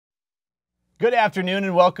Good afternoon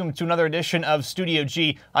and welcome to another edition of Studio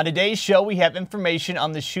G. On today's show, we have information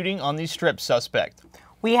on the shooting on the Strip suspect.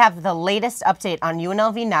 We have the latest update on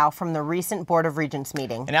UNLV Now from the recent Board of Regents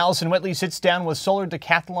meeting. And Allison Whitley sits down with Solar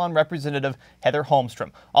Decathlon representative Heather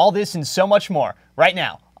Holmstrom. All this and so much more right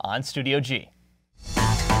now on Studio G.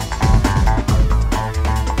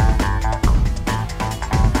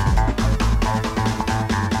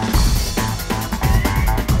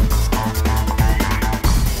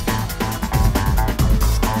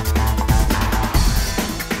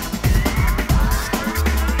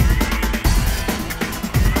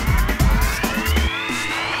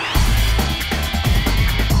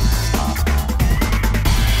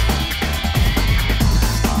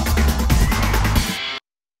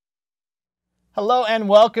 Hello and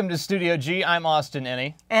welcome to Studio G. I'm Austin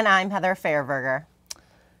Enney. And I'm Heather Fairberger.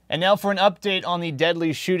 And now for an update on the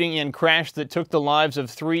deadly shooting and crash that took the lives of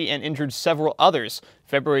 3 and injured several others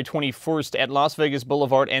February 21st at Las Vegas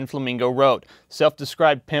Boulevard and Flamingo Road.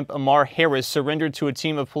 Self-described pimp Amar Harris surrendered to a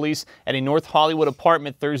team of police at a North Hollywood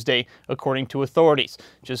apartment Thursday, according to authorities.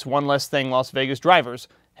 Just one less thing Las Vegas drivers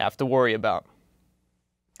have to worry about.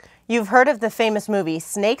 You've heard of the famous movie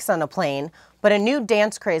Snakes on a Plane, but a new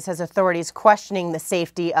dance craze has authorities questioning the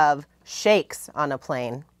safety of shakes on a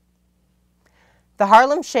plane. The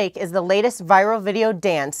Harlem Shake is the latest viral video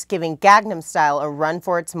dance giving Gangnam Style a run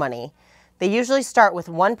for its money. They usually start with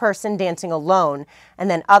one person dancing alone and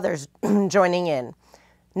then others joining in.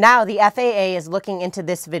 Now the FAA is looking into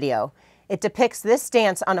this video. It depicts this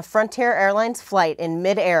dance on a Frontier Airlines flight in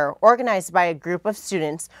midair organized by a group of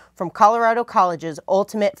students from Colorado College's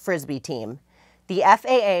Ultimate Frisbee team. The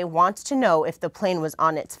FAA wants to know if the plane was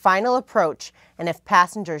on its final approach and if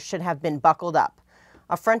passengers should have been buckled up.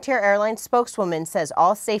 A Frontier Airlines spokeswoman says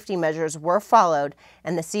all safety measures were followed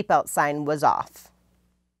and the seatbelt sign was off.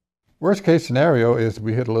 Worst case scenario is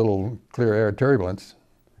we hit a little clear air turbulence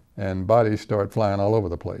and bodies start flying all over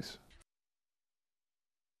the place.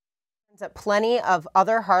 Plenty of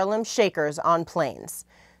other Harlem Shakers on planes.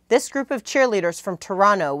 This group of cheerleaders from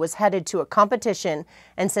Toronto was headed to a competition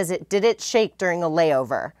and says it didn't shake during a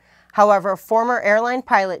layover. However, former airline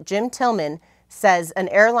pilot Jim Tillman says an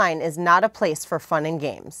airline is not a place for fun and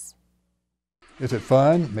games. Is it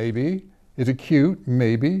fun? Maybe. Is it cute?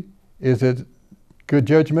 Maybe. Is it good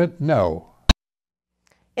judgment? No.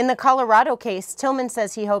 In the Colorado case, Tillman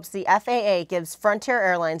says he hopes the FAA gives Frontier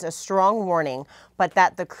Airlines a strong warning, but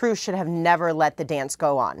that the crew should have never let the dance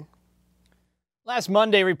go on. Last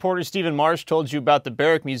Monday, reporter Stephen Marsh told you about the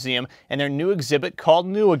Barrick Museum and their new exhibit called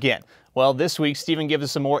New Again. Well, this week, Stephen gives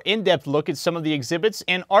us a more in-depth look at some of the exhibits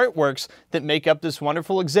and artworks that make up this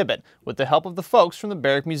wonderful exhibit with the help of the folks from the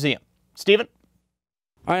Barrick Museum. Stephen?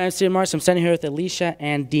 All right, I'm Stephen Marsh. I'm standing here with Alicia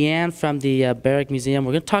and Deanne from the Barrick Museum.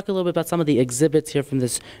 We're going to talk a little bit about some of the exhibits here from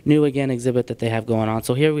this New Again exhibit that they have going on.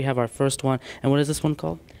 So here we have our first one. And what is this one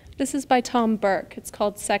called? This is by Tom Burke. It's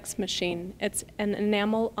called Sex Machine. It's an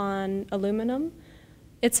enamel on aluminum.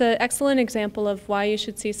 It's an excellent example of why you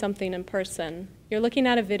should see something in person. You're looking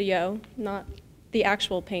at a video, not the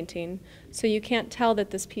actual painting, so you can't tell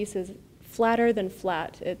that this piece is flatter than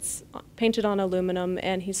flat. It's painted on aluminum,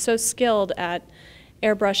 and he's so skilled at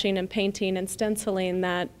airbrushing and painting and stenciling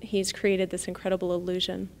that he's created this incredible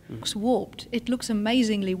illusion. It looks warped. It looks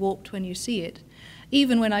amazingly warped when you see it.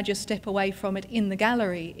 Even when I just step away from it in the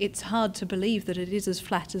gallery, it's hard to believe that it is as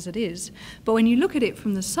flat as it is. But when you look at it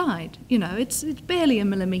from the side, you know, it's barely a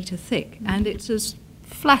millimetre thick, and it's as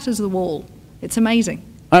flat as the wall. It's amazing.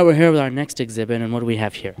 All right, we're here with our next exhibit, and what do we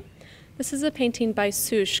have here? This is a painting by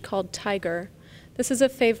Souche called Tiger. This is a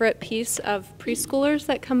favorite piece of preschoolers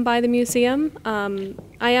that come by the museum.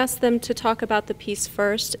 I ask them to talk about the piece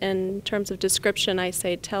first. In terms of description, I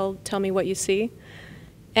say, tell me what you see.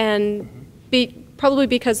 And probably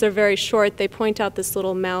because they're very short, they point out this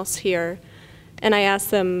little mouse here. And I ask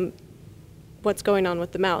them what's going on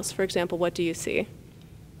with the mouse. For example, what do you see?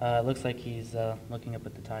 It looks like he's looking up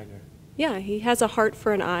at the tiger. Yeah, he has a heart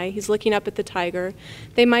for an eye. He's looking up at the tiger.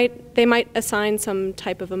 They might assign some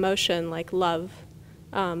type of emotion like love.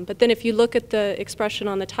 But then if you look at the expression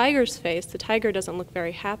on the tiger's face, the tiger doesn't look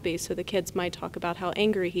very happy, so the kids might talk about how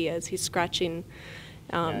angry he is. He's scratching,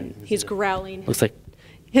 he's growling. Looks like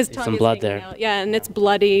his tongue some is blood hanging there. out. Yeah, and it's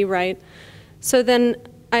bloody, right? So then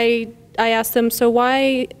I asked them, so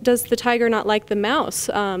why does the tiger not like the mouse?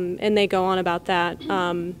 And they go on about that.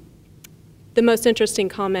 The most interesting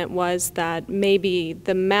comment was that maybe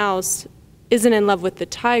the mouse isn't in love with the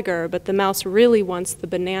tiger, but the mouse really wants the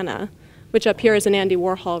banana, which up here is an Andy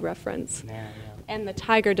Warhol reference. Yeah. And the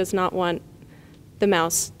tiger does not want the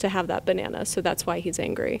mouse to have that banana, so that's why he's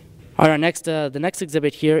angry. All right, the next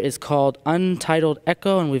exhibit here is called Untitled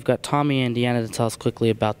Echo, and we've got Tommy and Deanna to tell us quickly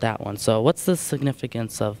about that one. So what's the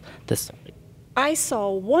significance of this? I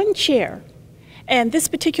saw one chair, and this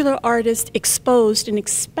particular artist exposed and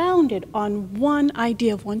expounded on one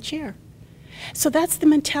idea of one chair. So that's the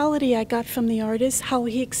mentality I got from the artist, how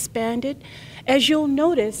he expanded. As you'll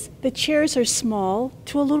notice, the chairs are small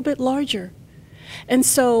to a little bit larger. And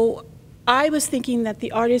so I was thinking that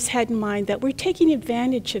the artist had in mind that we're taking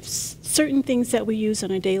advantage of certain things that we use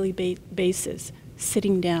on a daily basis,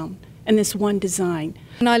 sitting down, and this one design.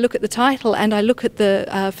 When I look at the title and I look at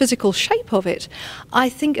the physical shape of it, I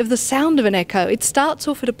think of the sound of an echo. It starts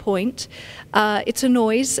off at a point, it's a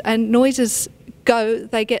noise, and noises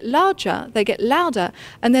they get larger, they get louder,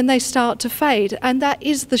 and then they start to fade, and that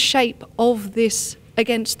is the shape of this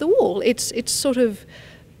against the wall. It's sort of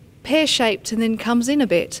pear-shaped and then comes in a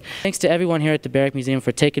bit. Thanks to everyone here at the Barrick Museum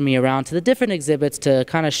for taking me around to the different exhibits to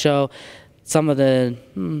kind of show some of the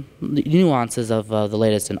nuances of the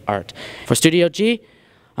latest in art. For Studio G,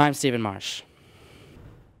 I'm Stephen Marsh.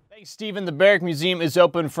 Thanks, Stephen. The Barrick Museum is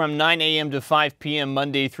open from 9 a.m. to 5 p.m.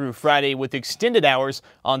 Monday through Friday with extended hours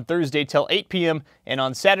on Thursday till 8 p.m. and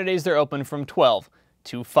on Saturdays they're open from 12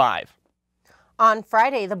 to 5. On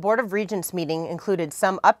Friday, the Board of Regents meeting included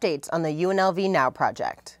some updates on the UNLV Now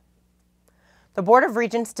project. The Board of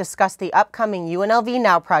Regents discussed the upcoming UNLV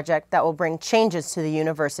Now project that will bring changes to the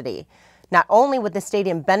university. Not only would the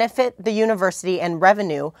stadium benefit the university and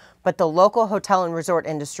revenue, but the local hotel and resort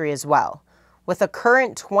industry as well. With a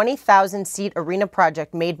current 20,000-seat arena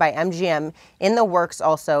project made by MGM in the works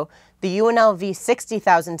also, the UNLV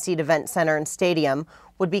 60,000-seat event center and stadium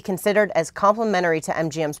would be considered as complementary to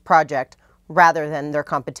MGM's project rather than their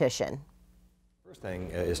competition. First thing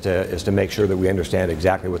is to make sure that we understand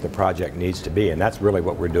exactly what the project needs to be, and that's really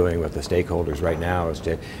what we're doing with the stakeholders right now, is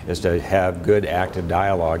to have good active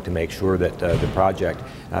dialogue to make sure that the project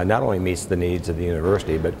not only meets the needs of the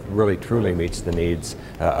university, but really truly meets the needs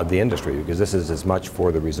of the industry, because this is as much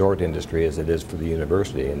for the resort industry as it is for the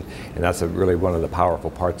university, and that's really one of the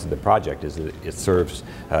powerful parts of the project, is that it serves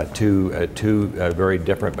two very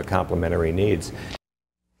different but complementary needs.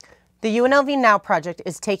 The UNLV Now project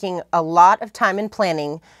is taking a lot of time and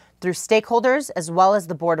planning through stakeholders as well as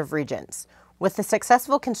the Board of Regents. With the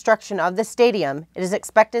successful construction of the stadium, it is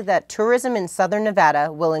expected that tourism in Southern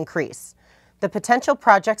Nevada will increase. The potential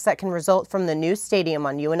projects that can result from the new stadium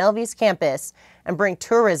on UNLV's campus and bring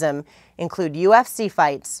tourism include UFC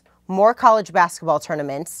fights, more college basketball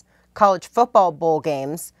tournaments, college football bowl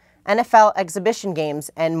games, NFL exhibition games,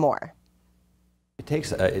 and more. It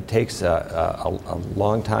takes a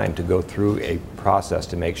long time to go through a process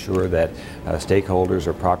to make sure that stakeholders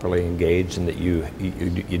are properly engaged and that you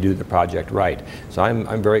do the project right. So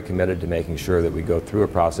I'm very committed to making sure that we go through a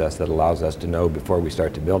process that allows us to know before we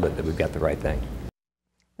start to build it that we've got the right thing.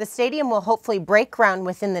 The stadium will hopefully break ground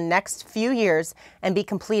within the next few years and be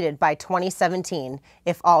completed by 2017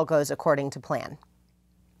 if all goes according to plan.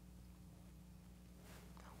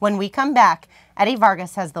 When we come back, Eddie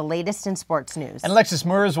Vargas has the latest in sports news. And Alexis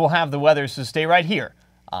Murs will have the weather, so stay right here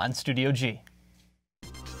on Studio G.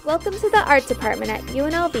 Welcome to the Art Department at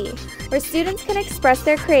UNLV, where students can express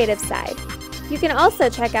their creative side. You can also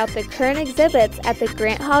check out the current exhibits at the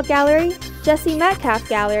Grant Hall Gallery, Jesse Metcalf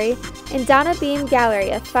Gallery, and Donna Beam Gallery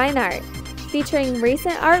of Fine Art, featuring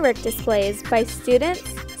recent artwork displays by students,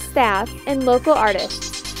 staff, and local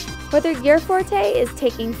artists. Whether your forte is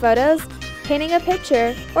taking photos, painting a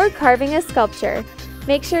picture, or carving a sculpture,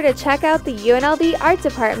 make sure to check out the UNLV Art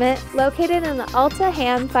Department located in the Alta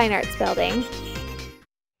Ham Fine Arts Building.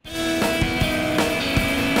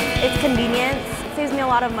 It's convenience. It saves me a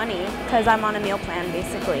lot of money because I'm on a meal plan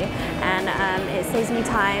basically, and it saves me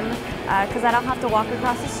time because I don't have to walk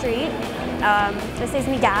across the street. It saves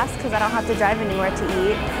me gas because I don't have to drive anywhere to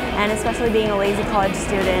eat, and especially being a lazy college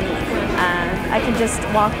student, I can just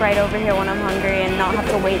walk right over here when I'm hungry and not have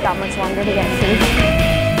to wait that much longer to get food.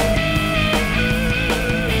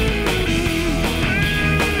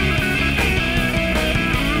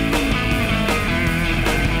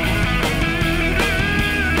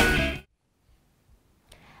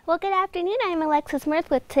 Well, good afternoon. I'm Alexis Murs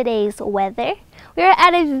with today's weather. We are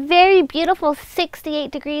at a very beautiful 68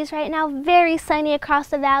 degrees right now, very sunny across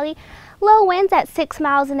the valley. Low winds at 6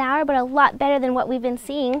 miles an hour, but a lot better than what we've been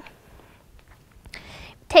seeing.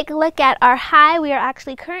 Take a look at our high. We are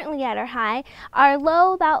actually currently at our high. Our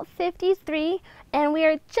low about 53, and we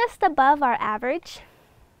are just above our average.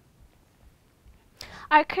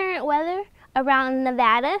 Our current weather around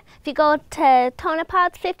Nevada. If you go to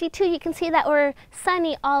Tonopah, 52, you can see that we're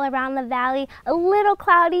sunny all around the valley. A little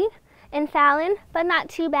cloudy in Fallon, but not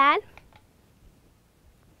too bad.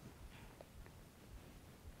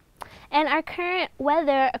 And our current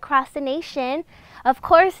weather across the nation, of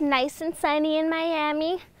course, nice and sunny in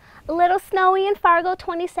Miami, a little snowy in Fargo,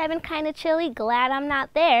 27, kind of chilly, glad I'm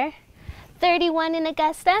not there, 31 in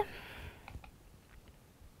Augusta.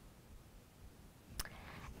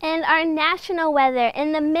 And our national weather,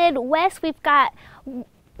 in the Midwest, we've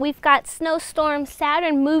got snowstorm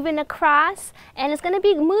Saturn moving across, and it's going to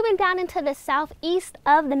be moving down into the southeast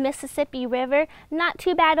of the Mississippi River. Not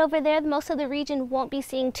too bad over there. Most of the region won't be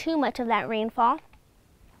seeing too much of that rainfall.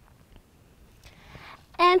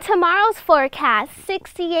 And tomorrow's forecast,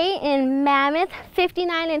 68 in Mammoth,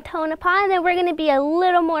 59 in Tonopah, and then we're going to be a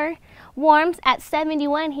little more warm at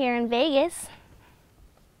 71 here in Vegas.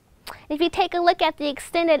 If you take a look at the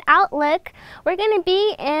extended outlook, we're going to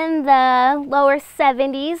be in the lower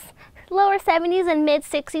 70s and mid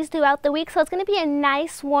 60s throughout the week. So it's going to be a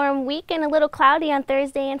nice warm week and a little cloudy on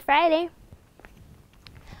Thursday and Friday.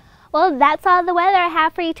 Well, that's all the weather I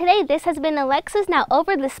have for you today. This has been Alexis. Now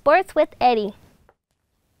over to sports with Eddie.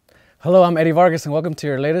 Hello, I'm Eddie Vargas and welcome to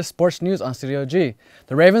your latest sports news on Studio G.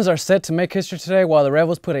 The Ravens are set to make history today while the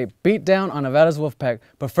Rebels put a beat down on Nevada's Wolfpack.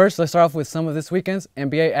 But first, let's start off with some of this weekend's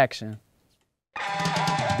NBA action.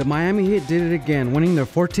 The Miami Heat did it again, winning their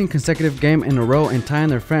 14th consecutive game in a row and tying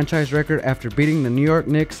their franchise record after beating the New York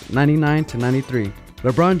Knicks 99-93.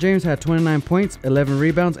 LeBron James had 29 points, 11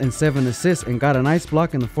 rebounds, and 7 assists and got a nice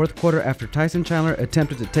block in the fourth quarter after Tyson Chandler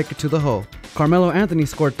attempted to take it to the hole. Carmelo Anthony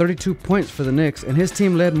scored 32 points for the Knicks, and his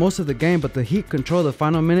team led most of the game, but the Heat controlled the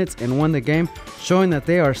final minutes and won the game, showing that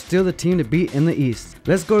they are still the team to beat in the East.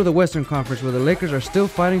 Let's go to the Western Conference, where the Lakers are still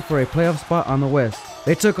fighting for a playoff spot on the West.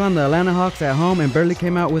 They took on the Atlanta Hawks at home and barely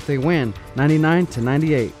came out with a win,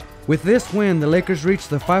 99-98. With this win, the Lakers reached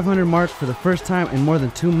the 500 mark for the first time in more than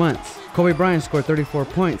 2 months. Kobe Bryant scored 34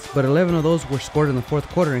 points, but 11 of those were scored in the fourth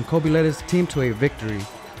quarter, and Kobe led his team to a victory.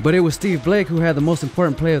 But it was Steve Blake who had the most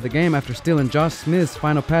important play of the game after stealing Josh Smith's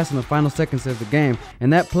final pass in the final seconds of the game,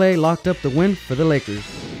 and that play locked up the win for the Lakers.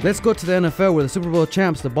 Let's go to the NFL, where the Super Bowl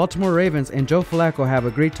champs, the Baltimore Ravens, and Joe Flacco have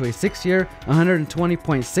agreed to a 6-year,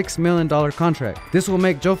 $120.6 million contract. This will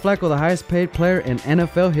make Joe Flacco the highest paid player in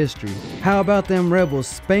NFL history. How about them Rebels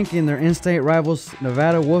spanking their in-state rivals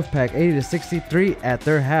Nevada Wolfpack 80-63 at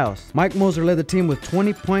their house? Mike Moser led the team with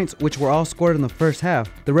 20 points, which were all scored in the first half.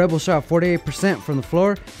 The Rebels shot 48% from the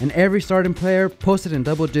floor, and every starting player posted in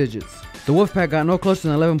double digits. The Wolfpack got no closer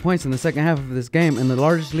than 11 points in the second half of this game, and the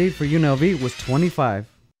largest lead for UNLV was 25.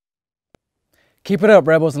 Keep it up,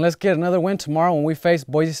 Rebels, and let's get another win tomorrow when we face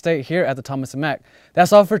Boise State here at the Thomas & Mack.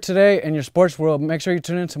 That's all for today in your sports world. Make sure you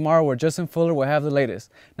tune in tomorrow where Justin Fuller will have the latest.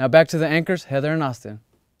 Now back to the anchors, Heather and Austin.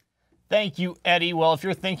 Thank you, Eddie. Well, if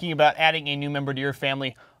you're thinking about adding a new member to your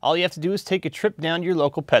family, all you have to do is take a trip down to your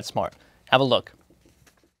local PetSmart. Have a look.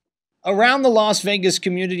 Around the Las Vegas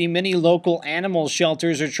community, many local animal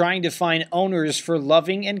shelters are trying to find owners for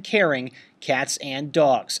loving and caring cats and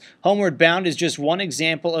dogs. Homeward Bound is just one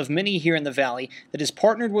example of many here in the Valley that has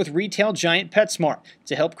partnered with retail giant PetSmart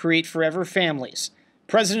to help create forever families.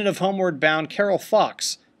 President of Homeward Bound, Carol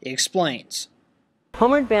Fox, explains.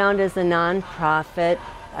 Homeward Bound is a nonprofit,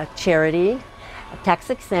 a charity, tax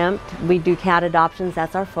exempt. We do cat adoptions,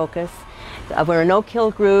 that's our focus. We're a no-kill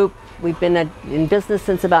group. We've been in business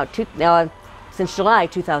since since July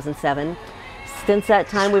 2007. Since that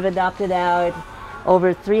time, we've adopted out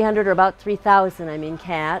over 300 or about 3,000,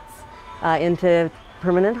 cats into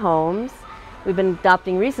permanent homes. We've been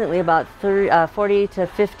adopting recently about 40 to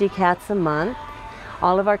 50 cats a month.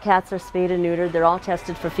 All of our cats are spayed and neutered. They're all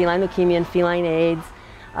tested for feline leukemia and feline AIDS.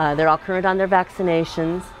 They're all current on their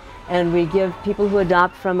vaccinations. And we give people who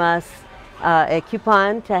adopt from us a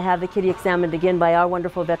coupon to have the kitty examined again by our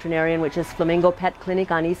wonderful veterinarian, which is Flamingo Pet Clinic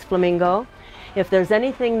on East Flamingo. If there's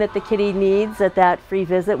anything that the kitty needs at that free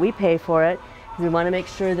visit, we pay for it. We want to make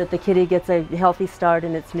sure that the kitty gets a healthy start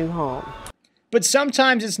in its new home. But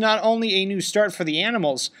sometimes it's not only a new start for the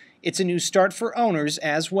animals, it's a new start for owners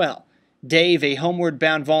as well. Dave, a Homeward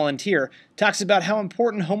Bound volunteer, talks about how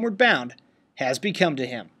important Homeward Bound has become to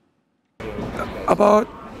him. About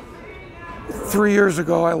 3 years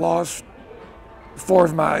ago, I lost 4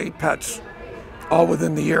 of my pets, all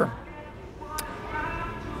within the year.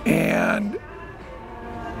 And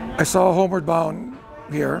I saw Homeward Bound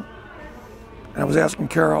here, and I was asking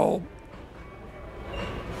Carol,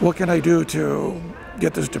 what can I do to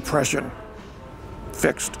get this depression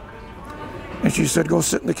fixed? And she said, go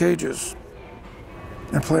sit in the cages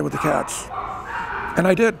and play with the cats. And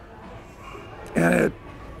I did. And it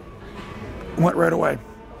went right away.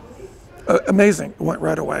 Amazing, it went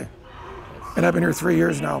right away. And I've been here 3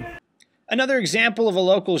 years now. Another example of a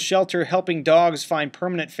local shelter helping dogs find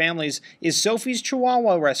permanent families is Sophie's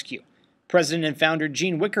Chihuahua Rescue. President and founder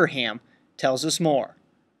Jean Wickerham tells us more.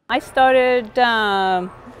 I started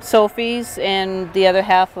Sophie's and the other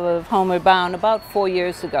half of Homeward Bound about 4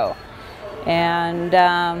 years ago. And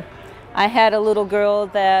I had a little girl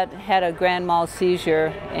that had a grand mal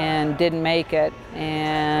seizure and didn't make it.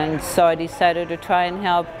 And so I decided to try and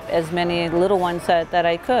help as many little ones that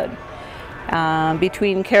I could.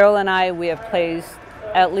 Between Carol and I, we have placed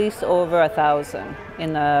at least over 1,000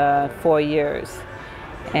 in the 4 years.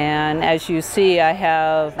 And as you see, I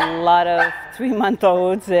have a lot of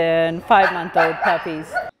 3-month-olds and 5-month-old puppies.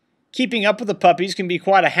 Keeping up with the puppies can be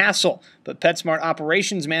quite a hassle, but PetSmart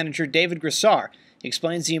operations manager David Grissar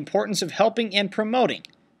explains the importance of helping and promoting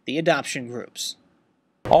the adoption groups.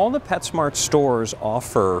 All the PetSmart stores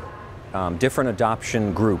offer different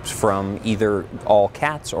adoption groups, from either all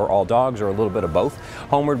cats or all dogs or a little bit of both.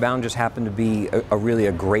 Homeward Bound just happened to be really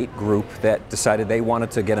a great group that decided they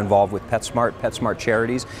wanted to get involved with PetSmart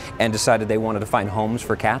Charities, and decided they wanted to find homes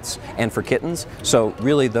for cats and for kittens. So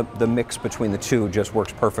really the mix between the two just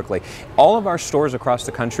works perfectly. All of our stores across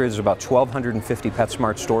the country, there's about 1,250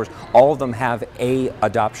 PetSmart stores. All of them have a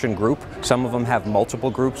adoption group. Some of them have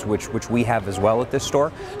multiple groups, which we have as well at this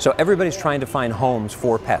store. So everybody's trying to find homes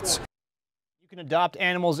for pets. You can adopt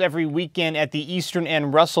animals every weekend at the Eastern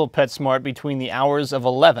and Russell PetSmart between the hours of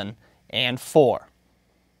 11 and 4.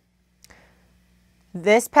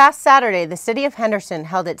 This past Saturday, the City of Henderson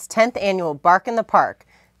held its 10th annual Bark in the Park.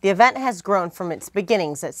 The event has grown from its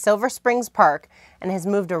beginnings at Silver Springs Park and has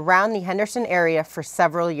moved around the Henderson area for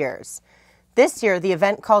several years. This year, the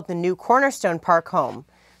event called the new Cornerstone Park home.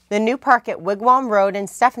 The new park at Wigwam Road and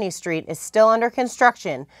Stephanie Street is still under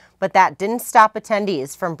construction, but that didn't stop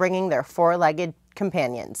attendees from bringing their four-legged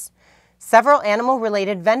companions. Several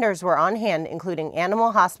animal-related vendors were on hand, including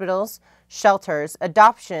animal hospitals, shelters,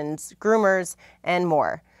 adoptions, groomers, and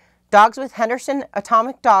more. Dogs with Henderson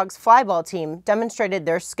Atomic Dogs flyball team demonstrated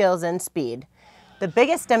their skills and speed. The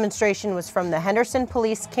biggest demonstration was from the Henderson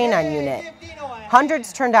Police Canine Unit.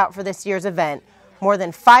 Hundreds turned out for this year's event. More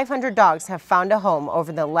than 500 dogs have found a home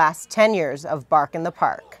over the last 10 years of Bark in the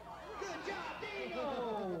Park.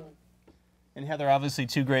 And Heather, obviously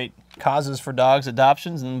two great causes for dogs,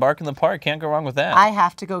 adoptions, and Bark in the Park. Can't go wrong with that. I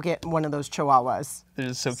have to go get one of those Chihuahuas.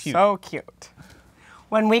 They're so cute. So cute.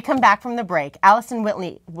 When we come back from the break, Allison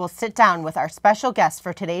Whitley will sit down with our special guest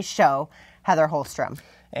for today's show, Heather Holstrom.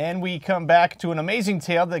 And we come back to an amazing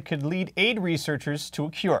tale that could lead aid researchers to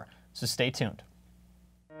a cure. So stay tuned.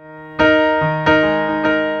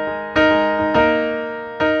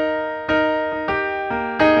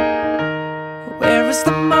 Where is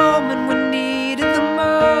the moment we needed the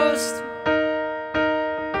most?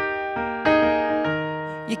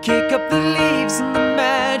 You kick up the leaves and the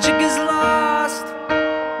magic is lost.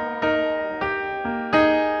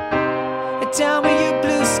 Tell me your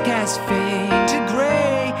blue skies fade to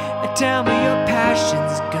gray. Tell me your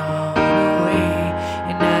passion's gone away,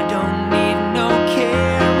 and I don't need no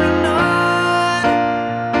carrying on.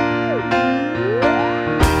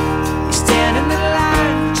 You stand in the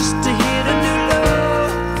line just to hit a new low.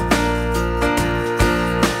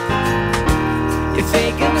 You're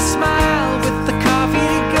faking a smile with the coffee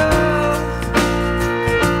to go.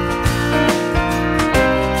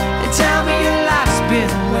 And tell me your life's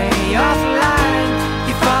been way offline.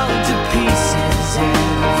 You fall into pieces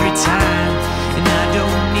every time, and I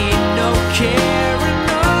don't need no carrying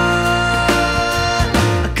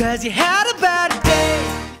on, 'cause you had a bad day.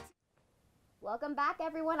 Welcome back,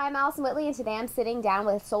 everyone. I'm Allison Whitley, and today I'm sitting down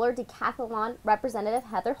with Solar Decathlon representative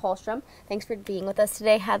Heather Holstrom. Thanks for being with us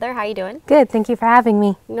today, Heather. How are you doing? Good. Thank you for having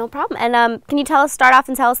me. No problem. And can you start off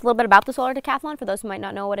and tell us a little bit about the Solar Decathlon for those who might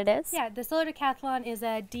not know what it is? Yeah, the Solar Decathlon is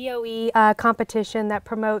a DOE competition that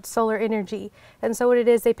promotes solar energy. And so what it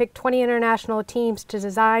is, they pick 20 international teams to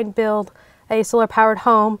design, build a solar-powered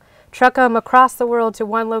home, truck them across the world to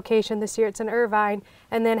one location. This year it's in Irvine,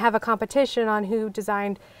 and then have a competition on who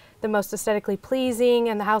designed the most aesthetically pleasing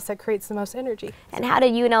and the house that creates the most energy. And how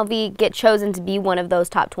did UNLV get chosen to be one of those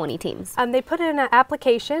top 20 teams? They put in an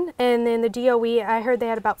application, and then the DOE, I heard they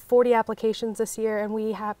had about 40 applications this year, and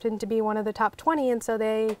we happened to be one of the top 20, and so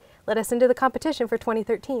they let us into the competition for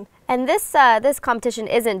 2013. And this competition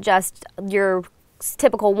isn't just your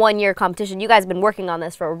typical one-year competition. You guys have been working on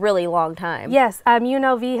this for a really long time. Yes,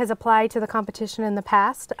 UNLV has applied to the competition in the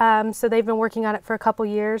past, so they've been working on it for a couple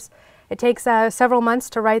years. It takes several months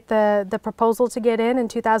to write the proposal to get in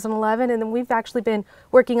 2011, and then we've actually been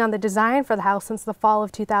working on the design for the house since the fall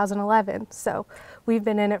of 2011. So we've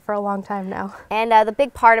been in it for a long time now. And the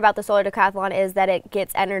big part about the Solar Decathlon is that it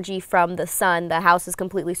gets energy from the sun. The house is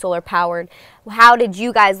completely solar powered. How did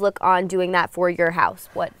you guys look on doing that for your house?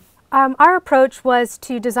 Our approach was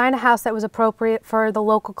to design a house that was appropriate for the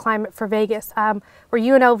local climate for Vegas. We're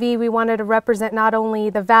UNLV, we wanted to represent not only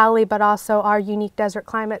the valley but also our unique desert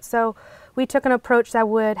climate. So we took an approach that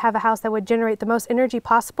would have a house that would generate the most energy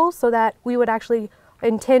possible, so that we would actually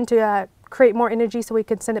intend to create more energy so we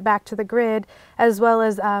could send it back to the grid, as well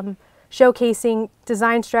as showcasing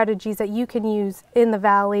design strategies that you can use in the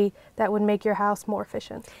valley that would make your house more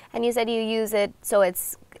efficient. And you said you use it so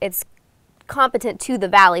it's competent to the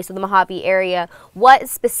valley, so the Mojave area. What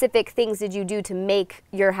specific things did you do to make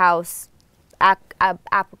your house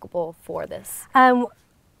applicable for this?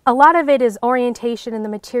 A lot of it is orientation and the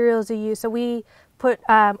materials you use. So we put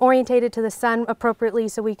orientated to the sun appropriately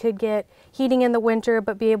so we could get heating in the winter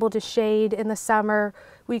but be able to shade in the summer.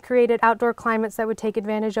 We created outdoor climates that would take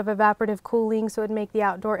advantage of evaporative cooling, so it would make the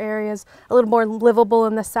outdoor areas a little more livable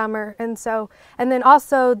in the summer. And then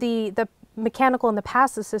also the mechanical and the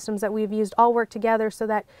passive systems that we've used all work together so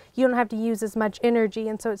that you don't have to use as much energy,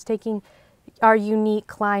 and so it's taking our unique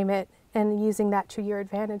climate and using that to your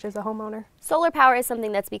advantage as a homeowner. Solar power is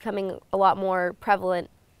something that's becoming a lot more prevalent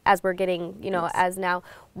as we're getting, as now.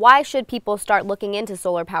 Why should people start looking into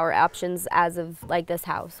solar power options as of like this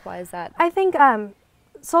house? Why is that? I think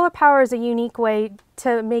solar power is a unique way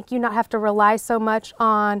to make you not have to rely so much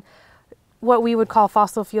on what we would call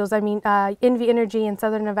fossil fuels. I mean, NV Energy in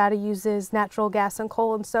Southern Nevada uses natural gas and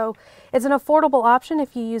coal, and so it's an affordable option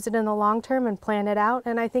if you use it in the long term and plan it out.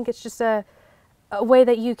 And I think it's just a way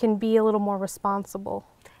that you can be a little more responsible.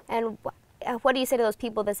 And what do you say to those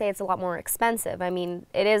people that say it's a lot more expensive? I mean,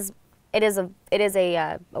 it is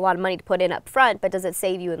a lot of money to put in up front, but does it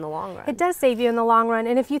save you in the long run? It does save you in the long run,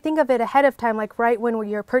 and if you think of it ahead of time, like right when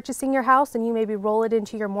you're purchasing your house and you maybe roll it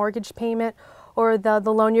into your mortgage payment or the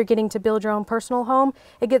loan you're getting to build your own personal home,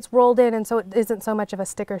 it gets rolled in, and so it isn't so much of a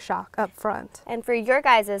sticker shock up front. And for your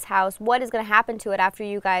guys' house, what is going to happen to it after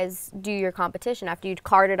you guys do your competition, after you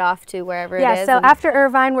cart it off to wherever it is? Yeah, so after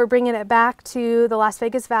Irvine, we're bringing it back to the Las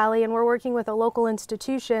Vegas Valley, and we're working with a local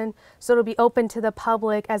institution, so it'll be open to the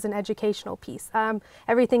public as an educational piece.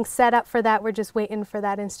 Everything's set up for that. We're just waiting for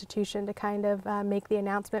that institution to kind of make the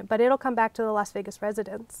announcement, but it'll come back to the Las Vegas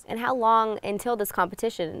residents. And how long until this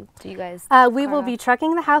competition do you guys we will be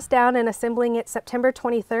trucking the house down and assembling it September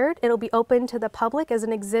 23rd. It'll be open to the public as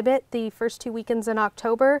an exhibit the first 2 weekends in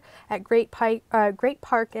October at Great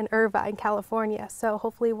Park in Irvine, California. So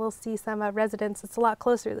hopefully we'll see some residents. It's a lot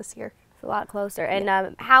closer this year. It's a lot closer.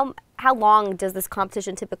 And how long does this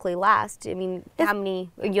competition typically last? I mean, how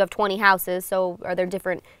many? You have 20 houses, so are there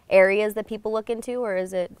different areas that people look into, or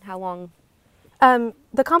is it how long?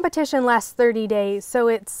 The competition lasts 30 days, so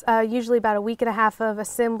it's usually about a week and a half of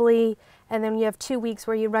assembly, and then you have 2 weeks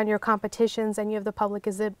where you run your competitions and you have the public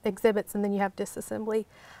exhibits, and then you have disassembly.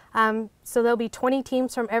 So there'll be 20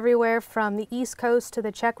 teams from everywhere, from the East Coast to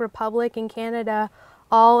the Czech Republic and Canada,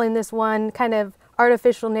 all in this one kind of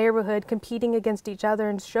artificial neighborhood, competing against each other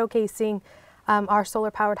and showcasing our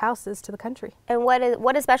solar-powered houses to the country. And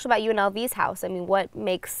what is special about UNLV's house? I mean, what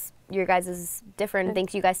makes your guys' different and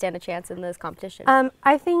thinks you guys stand a chance in this competition?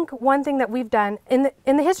 I think one thing that we've done, in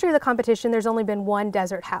the history of the competition, there's only been one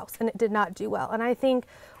desert house, and it did not do well. And I think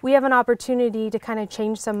we have an opportunity to kind of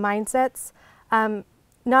change some mindsets,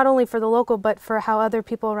 not only for the local, but for how other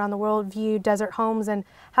people around the world view desert homes and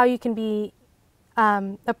how you can be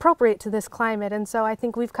appropriate to this climate. And so I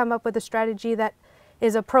think we've come up with a strategy that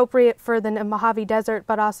is appropriate for the Mojave Desert,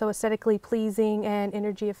 but also aesthetically pleasing and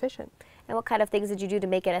energy efficient. And what kind of things did you do to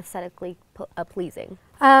make it aesthetically pleasing?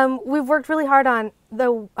 We've worked really hard on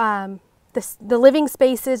the living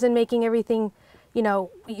spaces and making everything,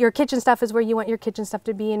 your kitchen stuff is where you want your kitchen stuff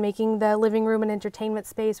to be, and making the living room an entertainment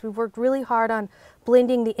space. We've worked really hard on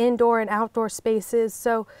blending the indoor and outdoor spaces,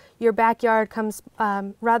 so your backyard comes,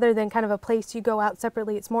 rather than kind of a place you go out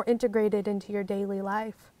separately, it's more integrated into your daily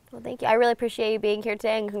life. Well, thank you. I really appreciate you being here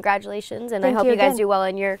today, and congratulations. And I hope you guys do well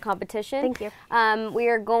in your competition. Thank you. We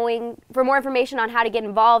are going, for more information on how to get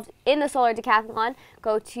involved in the Solar Decathlon,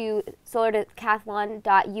 go to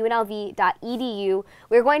solardecathlon.unlv.edu.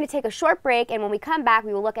 We're going to take a short break, and when we come back,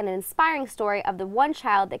 we will look at an inspiring story of the one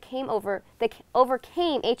child that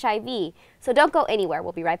overcame HIV. So don't go anywhere.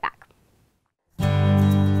 We'll be right back.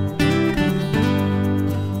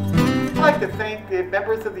 I'd like to thank the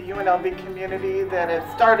members of the UNLV community that have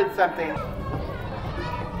started something.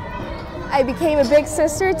 I became a big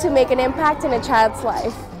sister to make an impact in a child's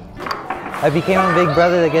life. I became a big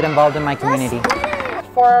brother to get involved in my community.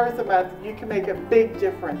 4 hours a month, you can make a big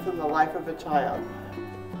difference in the life of a child.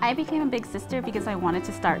 I became a big sister because I wanted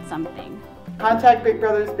to start something. Contact Big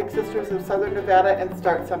Brothers Big Sisters of Southern Nevada and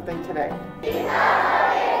start something today.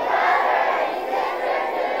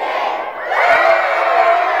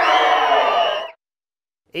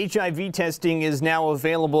 HIV testing is now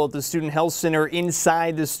available at the Student Health Center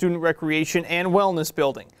inside the Student Recreation and Wellness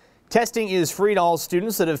Building. Testing is free to all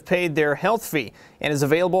students that have paid their health fee and is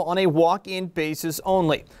available on a walk-in basis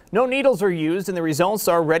only. No needles are used and the results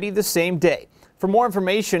are ready the same day. For more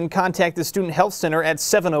information, contact the Student Health Center at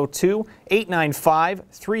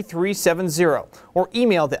 702-895-3370 or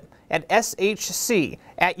email them at shc@unlv.edu.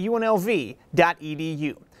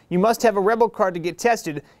 You must have a Rebel card to get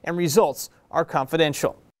tested, and results are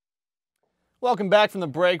confidential. Welcome back from the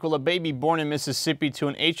break. Well, a baby born in Mississippi to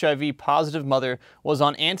an HIV-positive mother was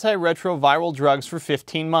on antiretroviral drugs for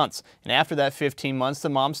 15 months. And after that 15 months, the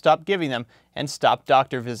mom stopped giving them and stopped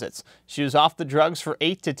doctor visits. She was off the drugs for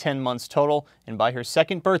 8 to 10 months total, and by her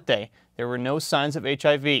second birthday, there were no signs of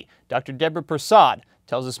HIV. Dr. Deborah Prasad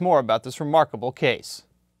tells us more about this remarkable case.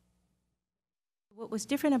 What was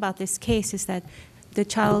different about this case is that the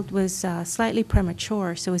child was slightly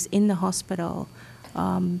premature, so was in the hospital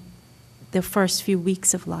the first few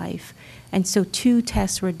weeks of life. And so 2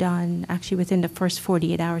 tests were done actually within the first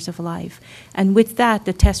 48 hours of life. And with that,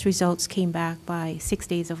 the test results came back by 6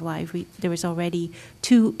 days of life. There was already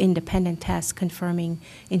 2 independent tests confirming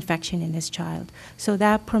infection in this child. So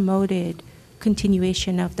that promoted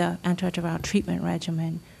continuation of the antiretroviral treatment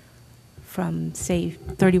regimen from, say,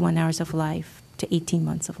 31 hours of life to 18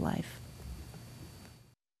 months of life.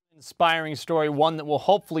 Inspiring story, one that will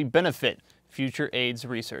hopefully benefit future AIDS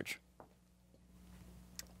research.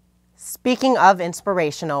 Speaking of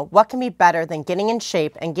inspirational, what can be better than getting in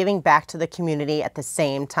shape and giving back to the community at the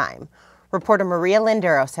same time? Reporter Maria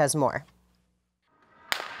Landeros has more.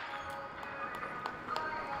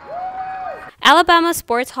 Alabama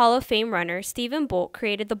Sports Hall of Fame runner Stephen Bolt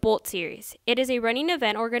created the Bolt Series. It is a running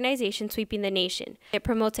event organization sweeping the nation. It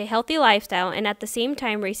promotes a healthy lifestyle and at the same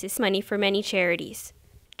time raises money for many charities.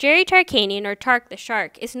 Jerry Tarkanian, or Tark the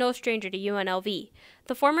Shark, is no stranger to UNLV.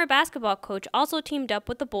 The former basketball coach also teamed up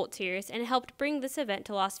with the Bolt Series and helped bring this event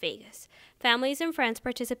to Las Vegas. Families and friends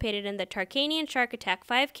participated in the Tarkanian Shark Attack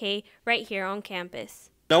 5K right here on campus.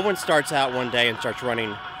 No one starts out one day and starts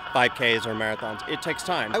running 5Ks or marathons. It takes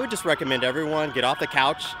time. I would just recommend everyone get off the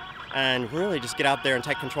couch and really just get out there and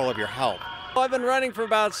take control of your health. Well, I've been running for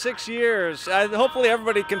about 6 years. Hopefully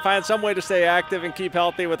everybody can find some way to stay active and keep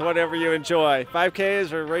healthy with whatever you enjoy.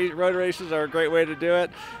 5Ks or road races are a great way to do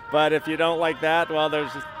it, but if you don't like that, well,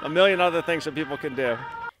 there's a million other things that people can do.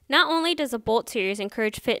 Not only does the Bolt Series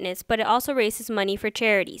encourage fitness, but it also raises money for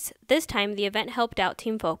charities. This time, the event helped out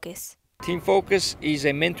Team Focus. Team Focus is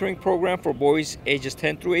a mentoring program for boys ages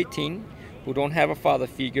 10 through 18 who don't have a father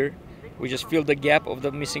figure. We just fill the gap of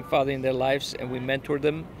the missing father in their lives, and we mentor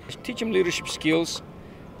them, teach them leadership skills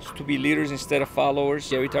to be leaders instead of followers.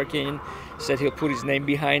 Jerry Tarkanian said he'll put his name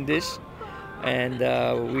behind this, and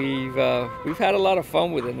we've had a lot of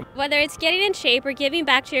fun with it. Whether it's getting in shape or giving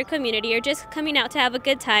back to your community or just coming out to have a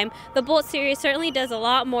good time, the Bolt Series certainly does a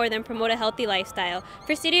lot more than promote a healthy lifestyle.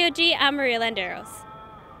 For Studio G, I'm Maria Landeros.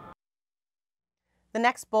 The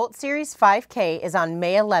next Bolt Series 5K is on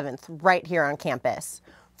May 11th right here on campus.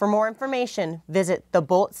 For more information, visit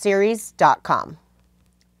theboltseries.com.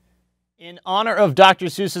 In honor of Dr.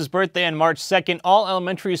 Seuss's birthday on March 2nd, all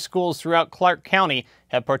elementary schools throughout Clark County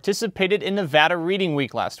have participated in Nevada Reading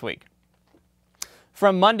Week last week.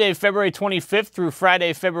 From Monday, February 25th through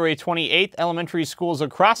Friday, February 28th, elementary schools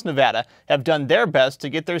across Nevada have done their best to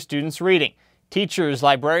get their students reading. Teachers,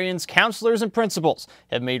 librarians, counselors, and principals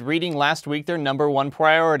have made reading last week their #1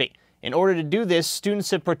 priority. In order to do this, students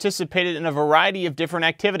have participated in a variety of different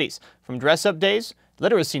activities, from dress-up days,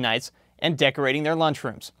 literacy nights, and decorating their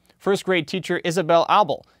lunchrooms. First grade teacher Isabel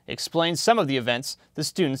Albel explains some of the events the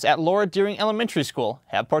students at Laura Deering Elementary School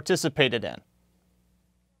have participated in.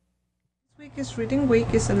 This week is Reading Week.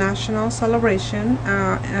 It's a national celebration.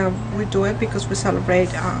 We do it because we celebrate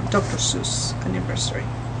Dr. Seuss anniversary.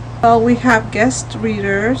 We have guest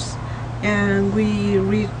readers and we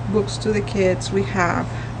read books to the kids. We have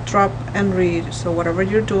drop and read, so whatever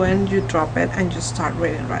you're doing, you drop it and just start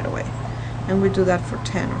reading right away. And we do that for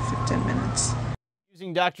 10 or 15 minutes.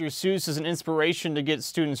 Using Dr. Seuss as an inspiration to get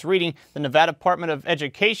students reading, the Nevada Department of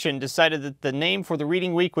Education decided that the name for the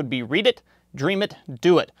Reading Week would be Read It, Dream It,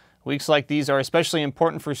 Do It. Weeks like these are especially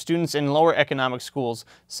important for students in lower economic schools,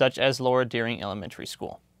 such as Laura Deering Elementary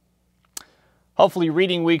School. Hopefully,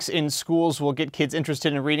 reading weeks in schools will get kids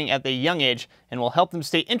interested in reading at a young age and will help them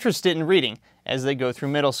stay interested in reading as they go through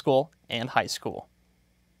middle school and high school.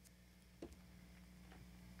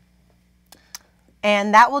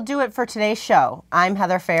 And that will do it for today's show. I'm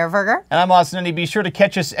Heather Fairberger. And I'm Austin Endy. Be sure to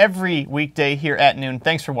catch us every weekday here at noon.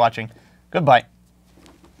 Thanks for watching. Goodbye.